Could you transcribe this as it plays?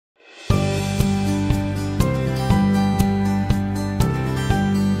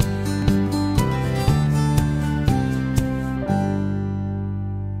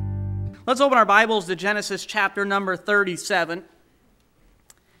Let's open our Bibles to Genesis chapter number 37.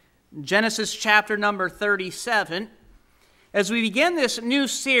 Genesis chapter number 37. As we begin this new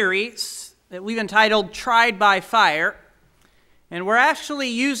series that we've entitled Tried by Fire, and we're actually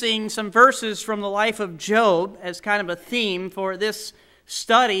using some verses from the life of Job as kind of a theme for this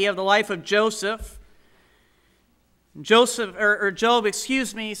study of the life of Joseph. Job, said,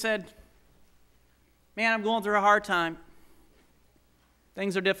 "Man, I'm going through a hard time.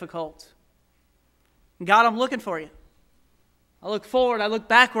 Things are difficult. God, I'm looking for you. I look forward, I look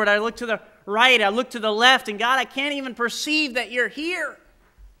backward, I look to the right, I look to the left, and God, I can't even perceive that you're here."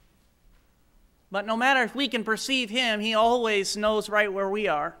 But no matter if we can perceive him, he always knows right where we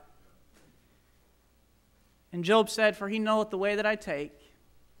are. And Job said, "For he knoweth the way that I take,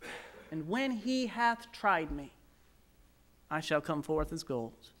 and when he hath tried me, I shall come forth as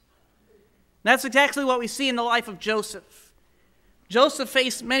gold." That's exactly what we see in the life of Joseph. Joseph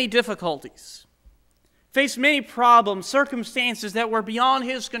faced many difficulties, faced many problems, circumstances that were beyond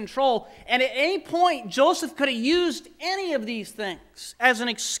his control. And at any point, Joseph could have used any of these things as an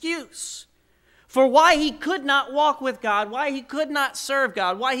excuse for why he could not walk with God, why he could not serve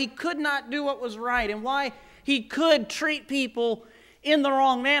God, why he could not do what was right, and why he could treat people in the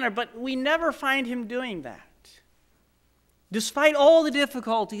wrong manner. But we never find him doing that. Despite all the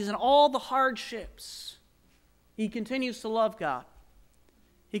difficulties and all the hardships, he continues to love God.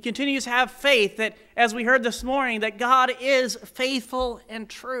 He continues to have faith that, as we heard this morning, that God is faithful and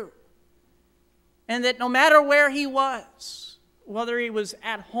true. And that no matter where he was, whether he was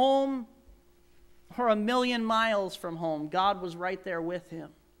at home or a million miles from home, God was right there with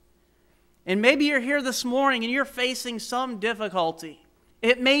him. And maybe you're here this morning and you're facing some difficulty.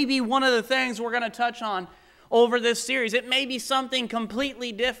 It may be one of the things we're going to touch on over this series. It may be something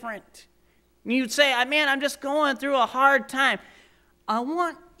completely different. And you'd say, "Man, I'm just going through a hard time." I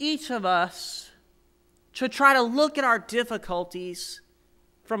want each of us to try to look at our difficulties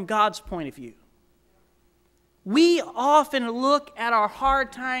from God's point of view. We often look at our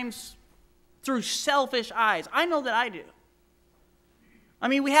hard times through selfish eyes. I know that I do.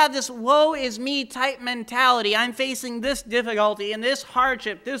 We have this woe is me type mentality. I'm facing this difficulty and this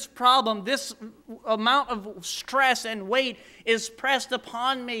hardship, this problem, this amount of stress and weight is pressed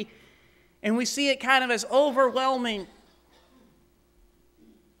upon me. And we see it kind of as overwhelming.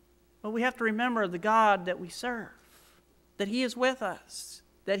 But we have to remember the God that we serve, that he is with us,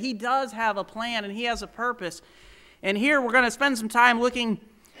 that he does have a plan and he has a purpose. And here we're going to spend some time looking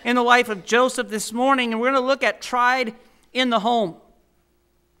in the life of Joseph this morning, and we're going to look at tried in the home.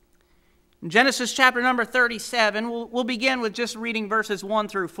 In Genesis chapter number 37, we'll begin with just reading verses 1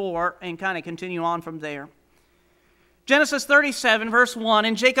 through 4 and kind of continue on from there. Genesis 37, verse 1,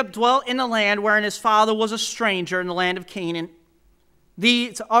 "And Jacob dwelt in the land wherein his father was a stranger in the land of Canaan.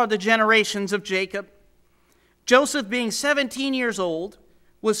 These are the generations of Jacob. Joseph, being 17 years old,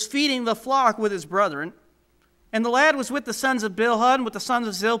 was feeding the flock with his brethren. And the lad was with the sons of Bilhah and with the sons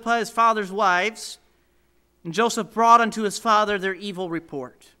of Zilpah, his father's wives. And Joseph brought unto his father their evil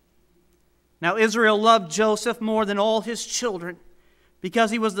report. Now Israel loved Joseph more than all his children,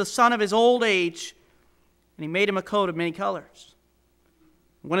 because he was the son of his old age, and he made him a coat of many colors.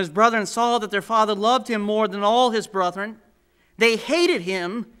 When his brethren saw that their father loved him more than all his brethren, they hated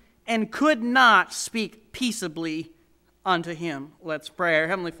him and could not speak peaceably unto him." Let's pray. Our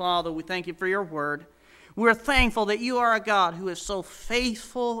Heavenly Father, we thank you for your word. We're thankful that you are a God who is so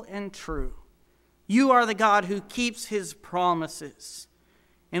faithful and true. You are the God who keeps his promises.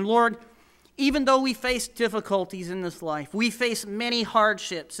 And Lord, even though we face difficulties in this life, we face many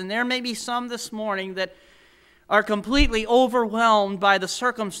hardships, and there may be some this morning that are completely overwhelmed by the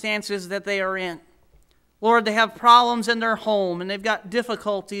circumstances that they are in. Lord, they have problems in their home, and they've got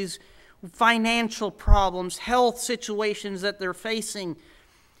difficulties, financial problems, health situations that they're facing.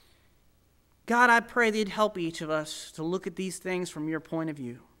 God, I pray that you'd help each of us to look at these things from your point of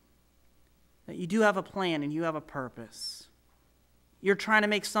view. That you do have a plan and you have a purpose. You're trying to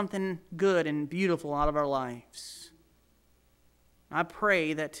make something good and beautiful out of our lives. I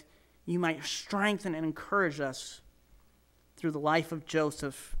pray that you might strengthen and encourage us through the life of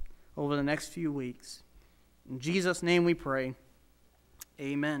Joseph over the next few weeks. In Jesus' name we pray.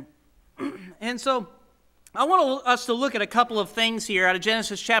 Amen. And so I want us to look at a couple of things here out of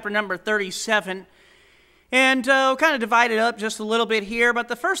Genesis chapter number 37. And we'll kind of divide it up just a little bit here. But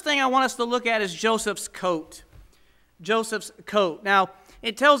the first thing I want us to look at is Joseph's coat. Joseph's coat. Now,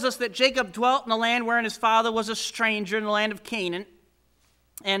 it tells us that Jacob dwelt in the land wherein his father was a stranger in the land of Canaan.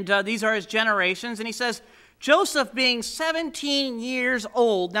 And these are his generations. And he says, Joseph being 17 years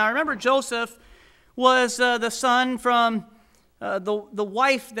old. Now, remember, Joseph was the son from the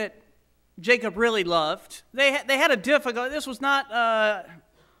wife that Jacob really loved. They had a difficult, this was not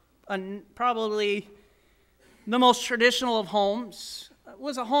probably the most traditional of homes. It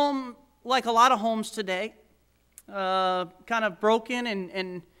was a home like a lot of homes today, kind of broken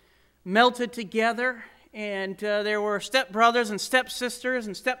and melted together. And there were stepbrothers and stepsisters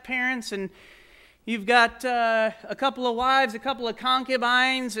and stepparents, and you've got a couple of wives, a couple of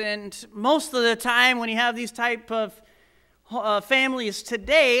concubines, and most of the time when you have these type of families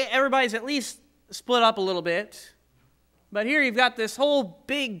today, everybody's at least split up a little bit. But here you've got this whole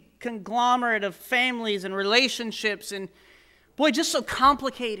big conglomerate of families and relationships, and boy, just so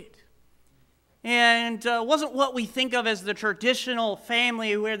complicated. And wasn't what we think of as the traditional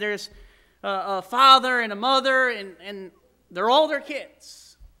family where there's a father and a mother and they're all their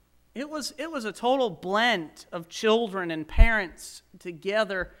kids. It was a total blend of children and parents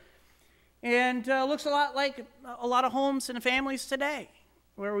together. And looks a lot like a lot of homes and families today,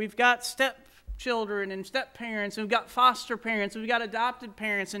 where we've got stepchildren and step-parents, and we've got foster parents, and we've got adopted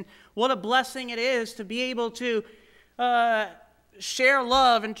parents, and what a blessing it is to be able to share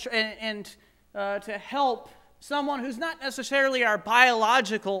love and to help someone who's not necessarily our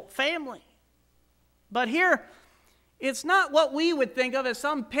biological family. But here, it's not what we would think of as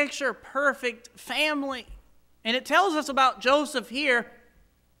some picture-perfect family. And it tells us about Joseph here.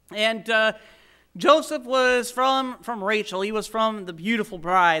 And Joseph was from Rachel. He was from the beautiful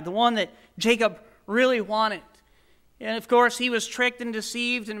bride, the one that Jacob really wanted. And of course, he was tricked and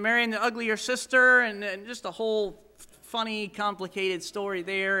deceived and marrying the uglier sister, and just a whole funny, complicated story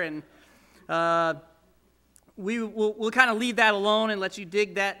there. And we'll kind of leave that alone and let you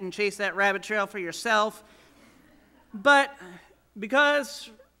dig that and chase that rabbit trail for yourself. But because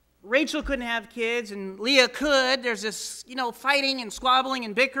Rachel couldn't have kids and Leah could, there's this, fighting and squabbling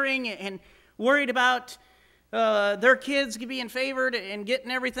and bickering and worried about their kids being favored and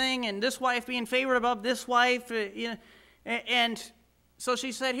getting everything, and this wife being favored above this wife. And so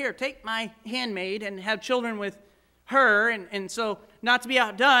she said, here, take my handmaid and have children with her. And so not to be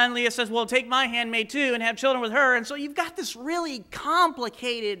outdone, Leah says, well, take my handmaid too and have children with her. And so you've got this really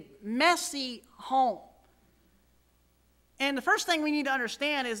complicated, messy home. And the first thing we need to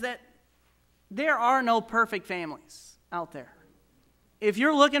understand is that there are no perfect families out there. If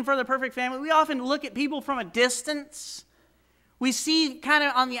you're looking for the perfect family, we often look at people from a distance. We see kind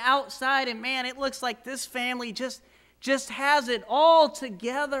of on the outside, and man, it looks like this family just has it all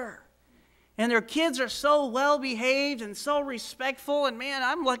together. And their kids are so well behaved and so respectful, and man,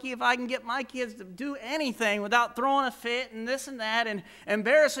 I'm lucky if I can get my kids to do anything without throwing a fit and this and that and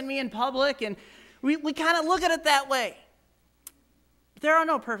embarrassing me in public. And we kind of look at it that way. There are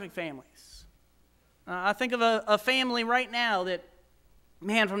no perfect families. I think of a family right now that,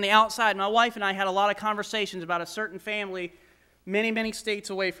 man, from the outside, my wife and I had a lot of conversations about a certain family many, many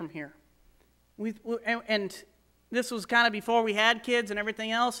states away from here. And this was kind of before we had kids and everything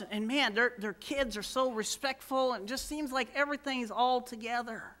else. And man, their kids are so respectful, and it just seems like everything's all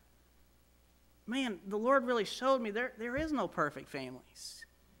together. Man, the Lord really showed me there is no perfect families.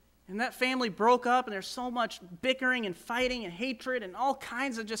 And that family broke up, and there's so much bickering and fighting and hatred and all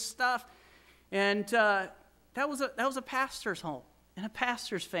kinds of just stuff. And that was a pastor's home and a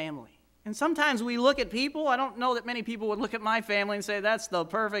pastor's family. And sometimes we look at people. I don't know that many people would look at my family and say, that's the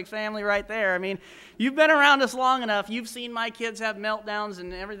perfect family right there. I mean, you've been around us long enough. You've seen my kids have meltdowns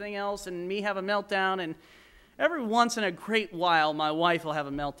and everything else, and me have a meltdown. And every once in a great while, my wife will have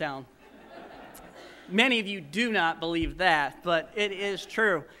a meltdown. Many of you do not believe that, but it is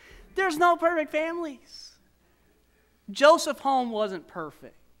true. There's no perfect families. Joseph's home wasn't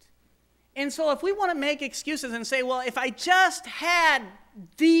perfect. And so if we want to make excuses and say, well, if I just had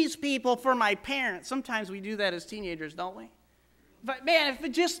these people for my parents, sometimes we do that as teenagers, don't we? But man, if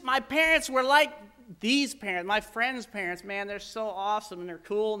it just my parents were like these parents, my friends' parents, man, they're so awesome and they're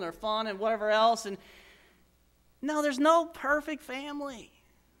cool and they're fun and whatever else. And no, there's no perfect family.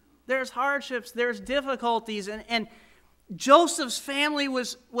 There's hardships, there's difficulties, and Joseph's family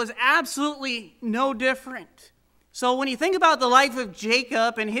was absolutely no different. So when you think about the life of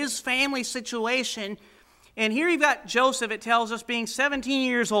Jacob and his family situation, and here you've got Joseph, it tells us, being 17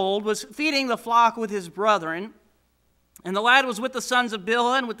 years old, was feeding the flock with his brethren. And the lad was with the sons of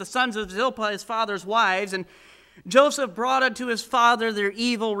Bilhah and with the sons of Zilpah, his father's wives. And Joseph brought unto his father their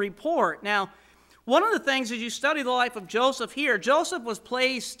evil report. Now, one of the things as you study the life of Joseph here, Joseph was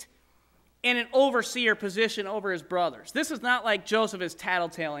placed in an overseer position over his brothers. This is not like Joseph is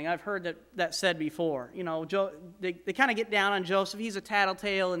tattletaling. I've heard that said before. They kind of get down on Joseph. He's a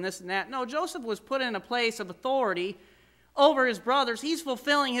tattletale and this and that. No, Joseph was put in a place of authority over his brothers. He's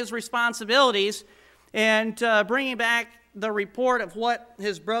fulfilling his responsibilities and bringing back the report of what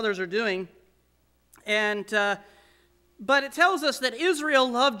his brothers are doing. But it tells us that Israel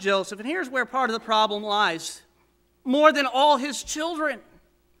loved Joseph, and here's where part of the problem lies. More than all his children,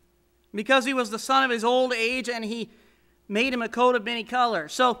 because he was the son of his old age, and he made him a coat of many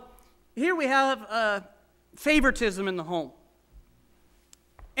colors. So here we have favoritism in the home.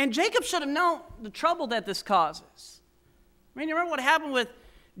 And Jacob should have known the trouble that this causes. I mean, you remember what happened with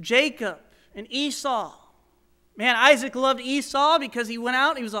Jacob and Esau? Man, Isaac loved Esau because he went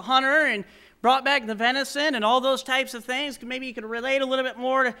out, he was a hunter, and brought back the venison and all those types of things. Maybe you could relate a little bit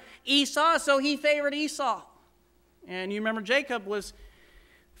more to Esau, so he favored Esau. And you remember Jacob was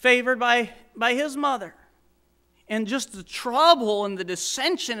favored by his mother. And just the trouble and the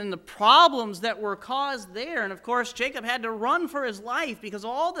dissension and the problems that were caused there. And of course, Jacob had to run for his life because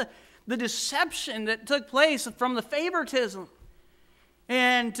of all the deception that took place from the favoritism.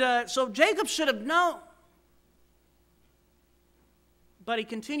 And so Jacob should have known. But he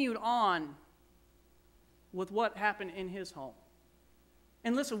continued on with what happened in his home.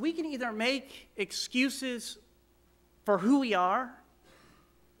 And listen, we can either make excuses for who we are,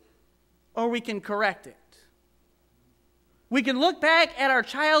 or we can correct it. We can look back at our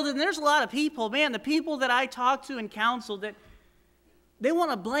childhood, and there's a lot of people, man, the people that I talk to and counsel, that they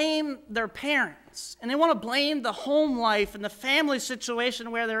want to blame their parents, and they want to blame the home life and the family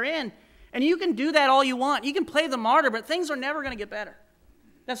situation where they're in. And you can do that all you want. You can play the martyr, but things are never going to get better.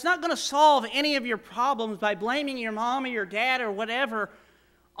 That's not going to solve any of your problems by blaming your mom or your dad or whatever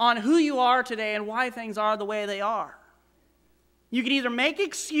on who you are today and why things are the way they are. You can either make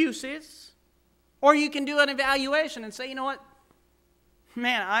excuses, or you can do an evaluation and say, you know what?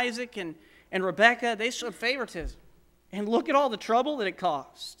 Man, Isaac and Rebekah, they showed favoritism. And look at all the trouble that it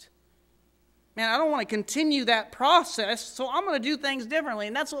caused. Man, I don't want to continue that process, so I'm going to do things differently.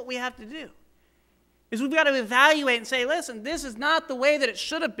 And that's what we have to do. Is we've got to evaluate and say, listen, this is not the way that it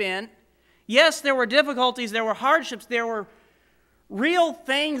should have been. Yes, there were difficulties, there were hardships, there were real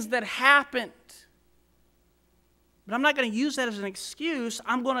things that happened. But I'm not going to use that as an excuse.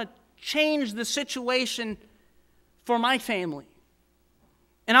 I'm going to change the situation for my family.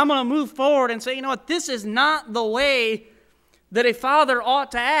 And I'm going to move forward and say, you know what, this is not the way that a father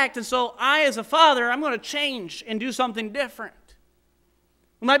ought to act. And so I, as a father, I'm going to change and do something different.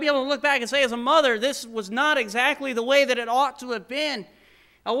 We might be able to look back and say, as a mother, this was not exactly the way that it ought to have been.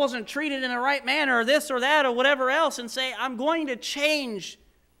 I wasn't treated in the right manner, or this or that, or whatever else, and say, I'm going to change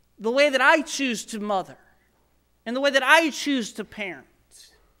the way that I choose to mother and the way that I choose to parent.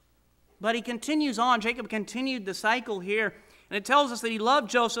 But he continues on. Jacob continued the cycle here, and it tells us that he loved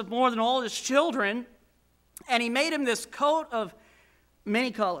Joseph more than all his children, and he made him this coat of many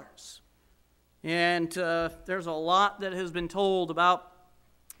colors. And there's a lot that has been told about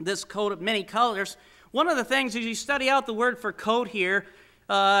this coat of many colors. One of the things, as you study out the word for coat here,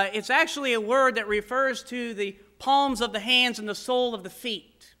 it's actually a word that refers to the palms of the hands and the sole of the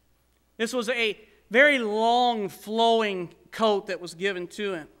feet. This was a very long, flowing coat that was given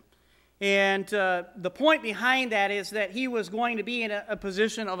to him. And the point behind that is that he was going to be in a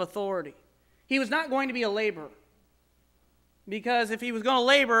position of authority. He was not going to be a laborer. Because if he was going to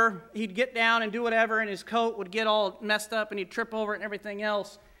labor, he'd get down and do whatever, and his coat would get all messed up, and he'd trip over it and everything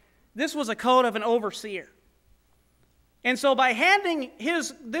else. This was a coat of an overseer. And so by handing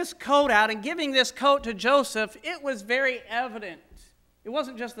this coat out and giving this coat to Joseph, it was very evident. It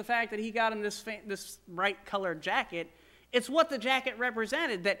wasn't just the fact that he got him this bright colored jacket. It's what the jacket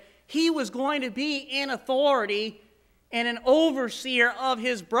represented, that he was going to be in authority and an overseer of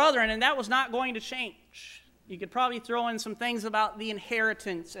his brethren, and that was not going to change. You could probably throw in some things about the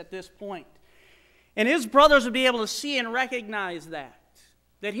inheritance at this point. And his brothers would be able to see and recognize that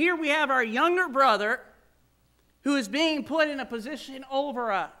here we have our younger brother who is being put in a position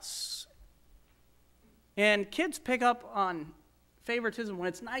over us. And kids pick up on favoritism when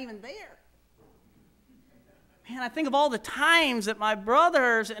it's not even there. Man, I think of all the times that my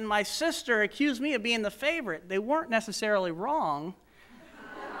brothers and my sister accused me of being the favorite. They weren't necessarily wrong.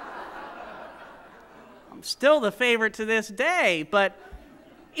 I'm still the favorite to this day, but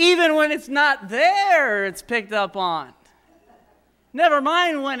even when it's not there, it's picked up on. Never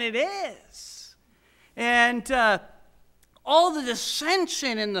mind when it is. And all the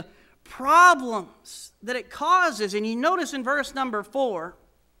dissension and the problems that it causes. And you notice in verse number 4,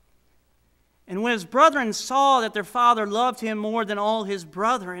 and when his brethren saw that their father loved him more than all his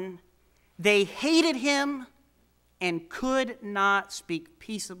brethren, they hated him and could not speak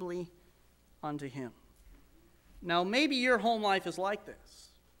peaceably unto him. Now, maybe your home life is like this.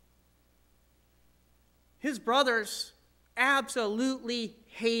 His brothers absolutely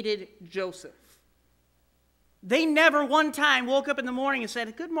hated Joseph. They never one time woke up in the morning and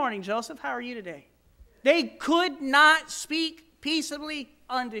said, "Good morning, Joseph. How are you today?" They could not speak peaceably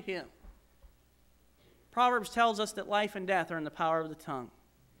unto him. Proverbs tells us that life and death are in the power of the tongue.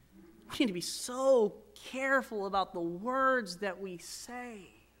 We need to be so careful about the words that we say,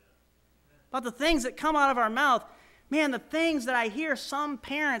 about the things that come out of our mouth. Man, the things that I hear some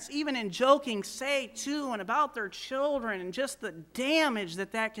parents, even in joking, say to and about their children, and just the damage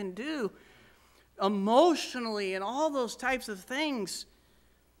that that can do emotionally and all those types of things.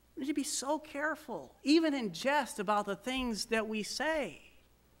 We need to be so careful, even in jest, about the things that we say.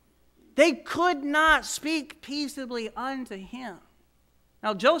 They could not speak peaceably unto him.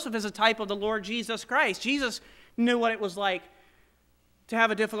 Now, Joseph is a type of the Lord Jesus Christ. Jesus knew what it was like to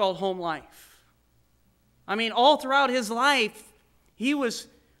have a difficult home life. I mean, all throughout his life, he was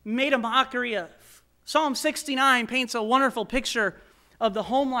made a mockery of. Psalm 69 paints a wonderful picture of the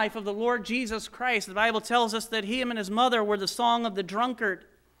home life of the Lord Jesus Christ. The Bible tells us that him and his mother were the song of the drunkard.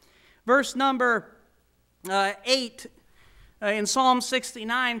 Verse number 8 in Psalm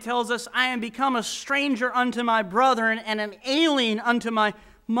 69 tells us, I am become a stranger unto my brethren and an alien unto my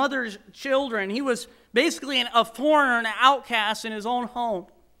mother's children. He was basically a foreigner, an outcast in his own home.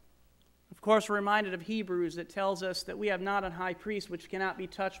 Of course, we're reminded of Hebrews that tells us that we have not an high priest which cannot be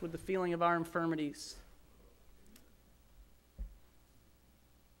touched with the feeling of our infirmities.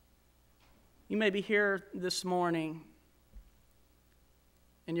 You may be here this morning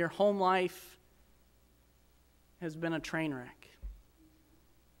and your home life has been a train wreck.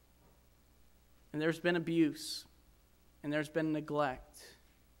 And there's been abuse, and there's been neglect.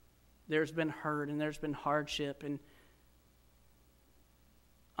 There's been hurt, and there's been hardship. And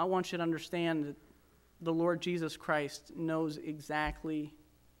I want you to understand that the Lord Jesus Christ knows exactly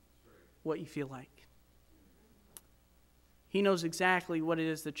what you feel like. He knows exactly what it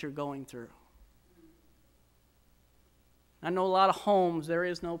is that you're going through. I know a lot of homes, there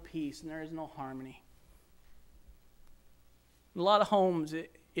is no peace and there is no harmony. In a lot of homes,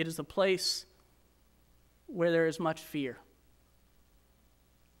 it is a place where there is much fear.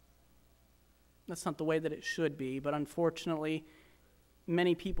 That's not the way that it should be, but unfortunately,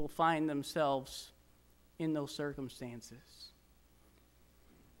 many people find themselves in those circumstances.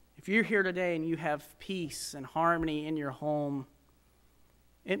 If you're here today and you have peace and harmony in your home,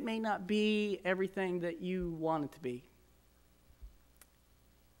 it may not be everything that you want it to be.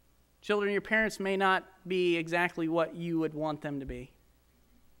 Children, your parents may not be exactly what you would want them to be.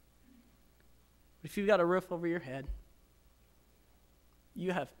 But if you've got a roof over your head,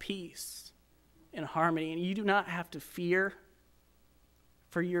 you have peace and harmony, and you do not have to fear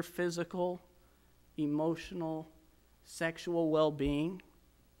for your physical, emotional, sexual well-being.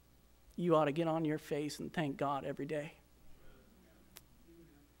 You ought to get on your face and thank God every day.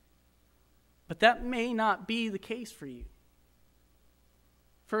 But that may not be the case for you.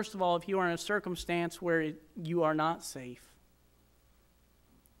 First of all, if you are in a circumstance where you are not safe,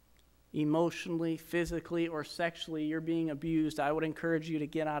 emotionally, physically, or sexually, you're being abused, I would encourage you to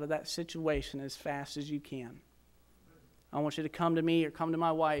get out of that situation as fast as you can. I want you to come to me or come to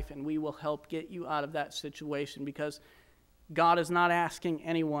my wife, and we will help get you out of that situation, because God is not asking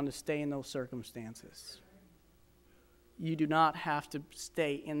anyone to stay in those circumstances. You do not have to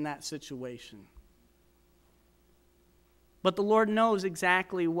stay in that situation. But the Lord knows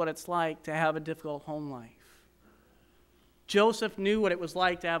exactly what it's like to have a difficult home life. Joseph knew what it was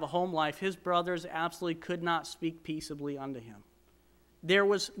like to have a home life. His brothers absolutely could not speak peaceably unto him. There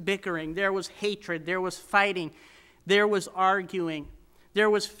was bickering, there was hatred, there was fighting, there was arguing,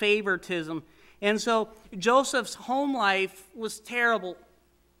 there was favoritism. And so Joseph's home life was terrible.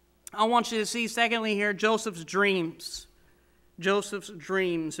 I want you to see, secondly here, Joseph's dreams. Joseph's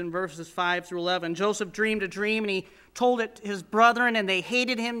dreams in verses 5 through 11. Joseph dreamed a dream, and he told it to his brethren, and they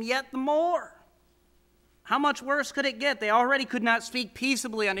hated him yet the more. How much worse could it get? They already could not speak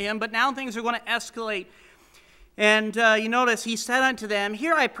peaceably unto him, but now things are going to escalate. And you notice, he said unto them,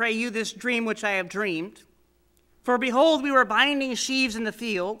 Hear, I pray you, this dream which I have dreamed. For behold, we were binding sheaves in the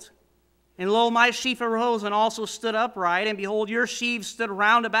field, and lo, my sheaf arose and also stood upright, and behold, your sheaves stood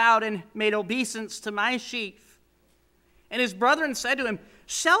round about and made obeisance to my sheaf. And his brethren said to him,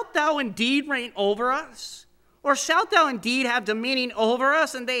 Shalt thou indeed reign over us? Or shalt thou indeed have dominion over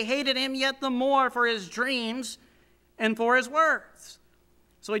us? And they hated him yet the more for his dreams and for his words.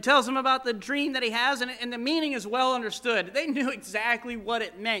 So he tells them about the dream that he has, and the meaning is well understood. They knew exactly what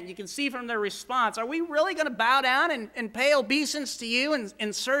it meant. You can see from their response, are we really going to bow down and pay obeisance to you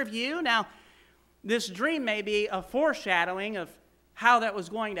and serve you? Now, this dream may be a foreshadowing of how that was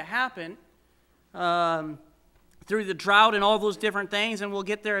going to happen through the drought and all those different things, and we'll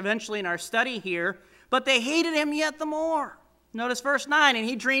get there eventually in our study here. But they hated him yet the more. Notice verse 9, and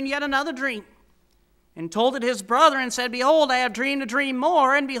he dreamed yet another dream. and told it his brother, and said, Behold, I have dreamed a dream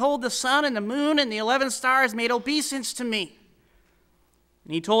more, and behold, the sun and the moon and the 11 stars made obeisance to me.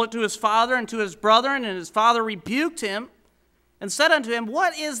 And he told it to his father and to his brethren, and his father rebuked him, and said unto him,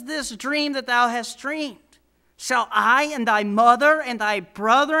 What is this dream that thou hast dreamed? Shall I and thy mother and thy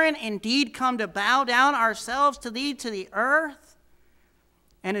brethren indeed come to bow down ourselves to thee to the earth?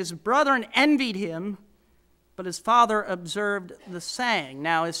 And his brethren envied him, but his father observed the saying.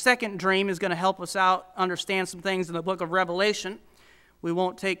 Now, his second dream is going to help us out understand some things in the book of Revelation. We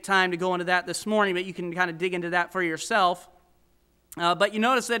won't take time to go into that this morning, but you can kind of dig into that for yourself. But you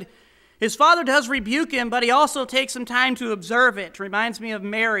notice that his father does rebuke him, but he also takes some time to observe it. Reminds me of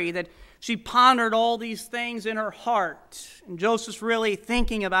Mary, that she pondered all these things in her heart. And Joseph's really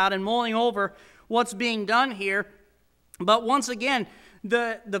thinking about and mulling over what's being done here. But once again,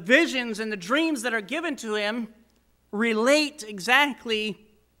 the visions and the dreams that are given to him relate exactly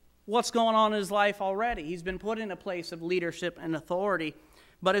what's going on in his life already. He's been put in a place of leadership and authority.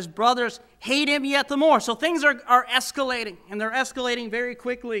 But his brothers hate him yet the more. So things are escalating, and they're escalating very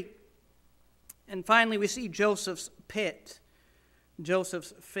quickly. And finally, we see Joseph's pit.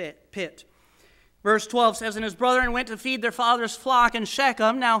 Joseph's pit. Verse 12 says, And his brethren went to feed their father's flock in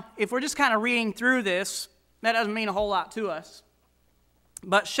Shechem. Now, if we're just kind of reading through this, that doesn't mean a whole lot to us.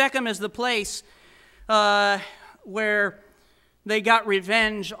 But Shechem is the place where they got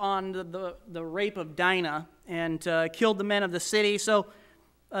revenge on the rape of Dinah and killed the men of the city. So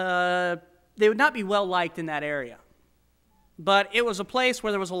they would not be well liked in that area. But it was a place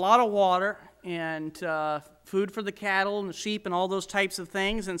where there was a lot of water and food for the cattle and the sheep and all those types of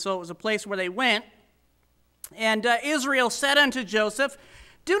things. And so it was a place where they went. And Israel said unto Joseph,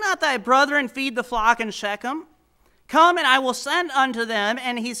 Do not thy brethren feed the flock in Shechem? Come, and I will send unto them.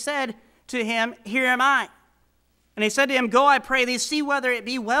 And he said to him, Here am I. And he said to him, Go, I pray thee, see whether it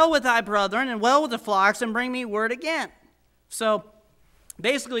be well with thy brethren and well with the flocks, and bring me word again. So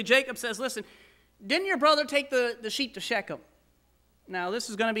basically Jacob says, Listen, didn't your brother take the sheep to Shechem? Now this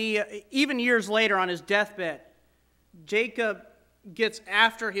is going to be even years later on his deathbed. Jacob gets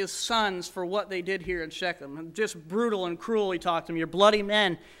after his sons for what they did here in Shechem. Just brutal and cruel, he talked to them. You're bloody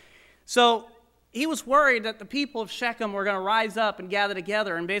men. So he was worried that the people of Shechem were going to rise up and gather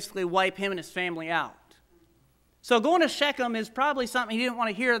together and basically wipe him and his family out. So going to Shechem is probably something he didn't want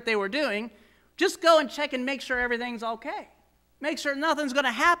to hear that they were doing. Just go and check and make sure everything's okay. Make sure nothing's going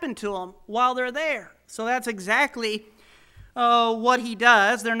to happen to them while they're there. So that's exactly what he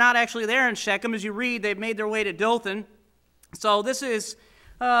does. They're not actually there in Shechem. As you read, they've made their way to Dothan. So this is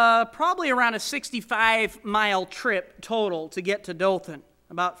probably around a 65-mile trip total to get to Dothan.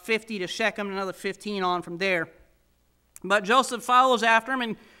 About 50 to Shechem, another 15 on from there. But Joseph follows after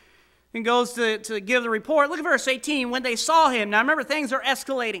him and goes to give the report. Look at verse 18. When they saw him, now remember, things are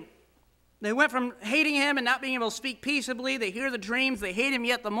escalating. They went from hating him and not being able to speak peaceably. They hear the dreams. They hate him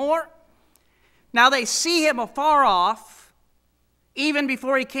yet the more. Now they see him afar off. Even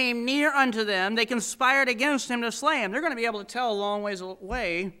before he came near unto them, they conspired against him to slay him. They're going to be able to tell a long ways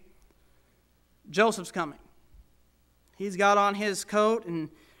away Joseph's coming. He's got on his coat, and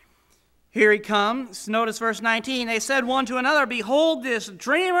here he comes. Notice verse 19. They said one to another, Behold, this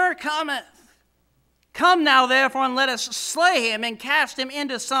dreamer cometh. Come now, therefore, and let us slay him and cast him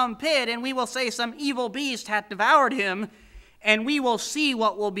into some pit, and we will say some evil beast hath devoured him, and we will see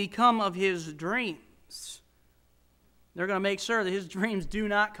what will become of his dreams. They're going to make sure that his dreams do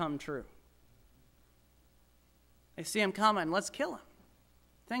not come true. They see him coming. Let's kill him.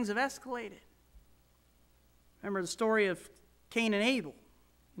 Things have escalated. Remember the story of Cain and Abel.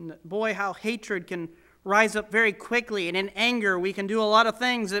 And boy, how hatred can rise up very quickly. And in anger, we can do a lot of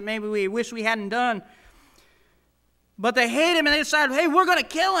things that maybe we wish we hadn't done. But they hate him and they decide, hey, we're going to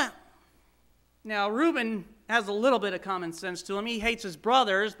kill him. Now, Reuben has a little bit of common sense to him. He hates his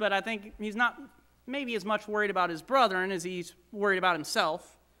brothers, but I think he's not maybe as much worried about his brethren as he's worried about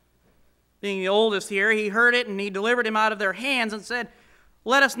himself. Being the oldest here, he heard it and he delivered him out of their hands and said,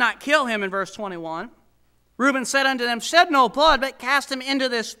 Let us not kill him, in verse 21. Reuben said unto them, Shed no blood, but cast him into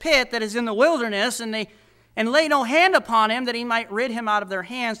this pit that is in the wilderness, and lay no hand upon him, that he might rid him out of their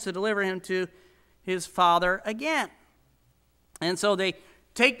hands to deliver him to his father again. And so they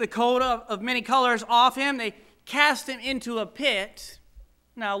take the coat of many colors off him, they cast him into a pit.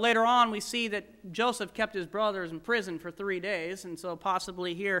 Now later on we see that Joseph kept his brothers in prison for 3 days, and so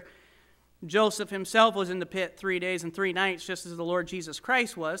possibly here Joseph himself was in the pit 3 days and 3 nights, just as the Lord Jesus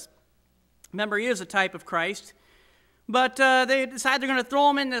Christ was. Remember, he is a type of Christ. But they decide they're going to throw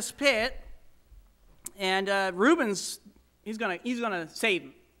him in this pit. And Reuben's, he's going to save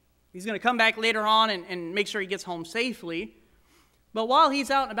him. He's going to come back later on and make sure he gets home safely. But while he's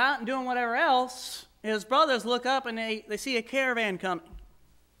out and about and doing whatever else, His brothers look up and they see a caravan coming.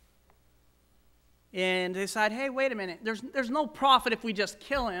 And they decide, hey, wait a minute, there's no profit if we just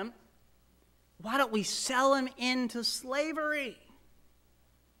kill him. Why don't we sell him into slavery?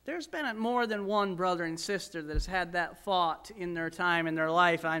 There's been more than one brother and sister that has had that thought in their time in their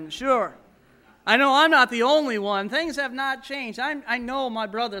life, I'm sure. I know I'm not the only one. Things have not changed. I know my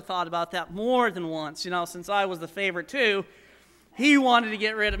brother thought about that more than once. Since I was the favorite too, he wanted to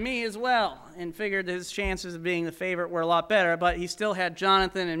get rid of me as well and figured his chances of being the favorite were a lot better, but he still had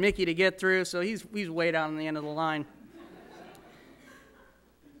Jonathan and Mickey to get through, so he's way down on the end of the line.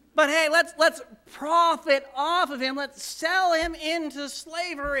 But hey, let's profit off of him. Let's sell him into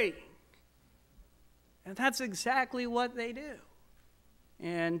slavery. And that's exactly what they do.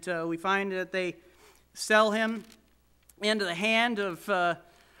 And we find that they sell him into the hand of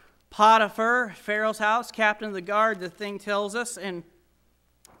Potiphar, Pharaoh's house, captain of the guard, the thing tells us. And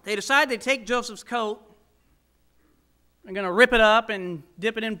they decide to take Joseph's coat. They're going to rip it up and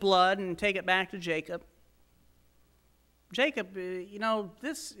dip it in blood and take it back to Jacob. Jacob, do you know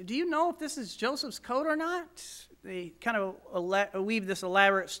if this is Joseph's coat or not? They kind of weave this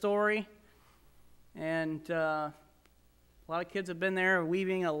elaborate story. And a lot of kids have been there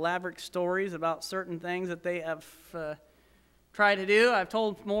weaving elaborate stories about certain things that they have tried to do. I've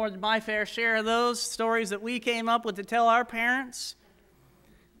told more than my fair share of those stories that we came up with to tell our parents.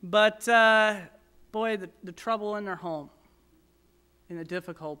 But, boy, the trouble in their home and the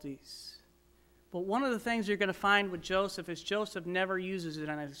difficulties. But one of the things you're going to find with Joseph is Joseph never uses it as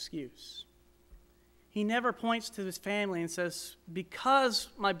an excuse. He never points to his family and says, because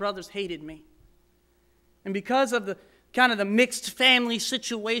my brothers hated me, and because of the kind of the mixed family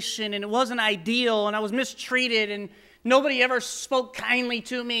situation, and it wasn't ideal, and I was mistreated, and nobody ever spoke kindly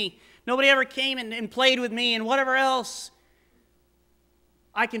to me, nobody ever came and played with me, and whatever else,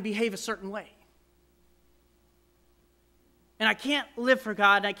 I can behave a certain way. And I can't live for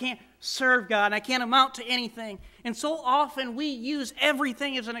God, and I can't serve God, and I can't amount to anything. And so often we use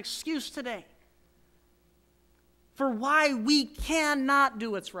everything as an excuse today for why we cannot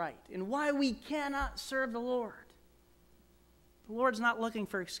do what's right and why we cannot serve the Lord. The Lord's not looking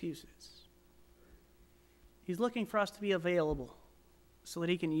for excuses. He's looking for us to be available so that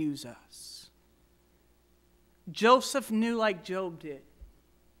he can use us. Joseph knew, like Job did,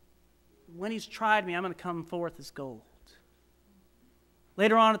 when he's tried me, I'm going to come forth as gold.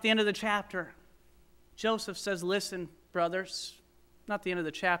 Later on at the end of the chapter, Joseph says, listen, brothers, not the end of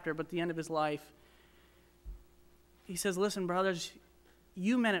the chapter, but the end of his life. He says, listen, brothers,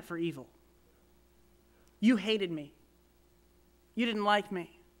 you meant it for evil. You hated me. You didn't like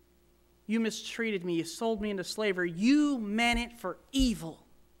me. You mistreated me. You sold me into slavery. You meant it for evil.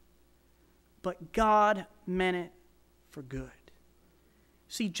 But God meant it for good.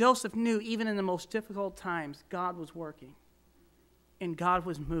 See, Joseph knew even in the most difficult times, God was working. And God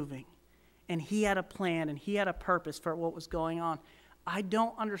was moving. And he had a plan and he had a purpose for what was going on. I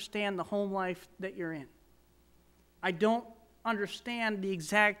don't understand the home life that you're in. I don't understand the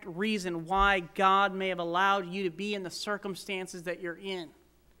exact reason why God may have allowed you to be in the circumstances that you're in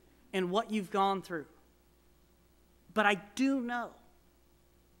and what you've gone through. But I do know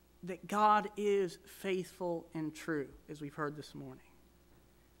that God is faithful and true, as we've heard this morning.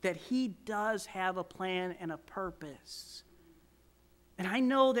 That he does have a plan and a purpose. And I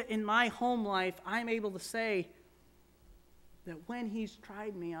know that in my home life, I'm able to say that when he's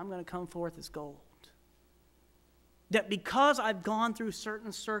tried me, I'm going to come forth as gold. That because I've gone through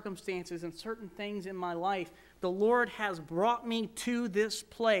certain circumstances and certain things in my life, the Lord has brought me to this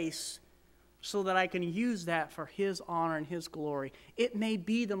place so that I can use that for his honor and his glory. It may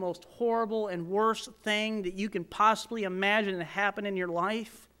be the most horrible and worst thing that you can possibly imagine to happen in your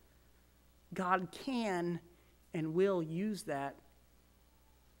life. God can and will use that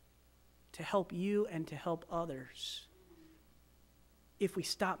to help you and to help others if we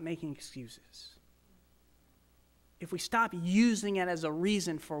stop making excuses. If we stop using it as a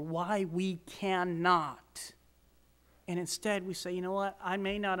reason for why we cannot, and instead we say, you know what, I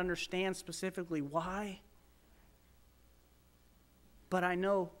may not understand specifically why, but I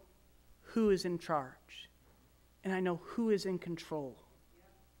know who is in charge, and I know who is in control,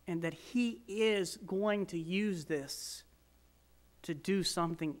 and that he is going to use this to do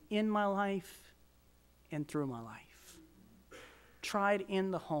something in my life and through my life. Tried in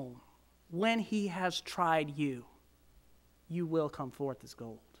the home. When he has tried you, you will come forth as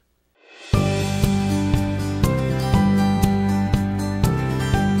gold.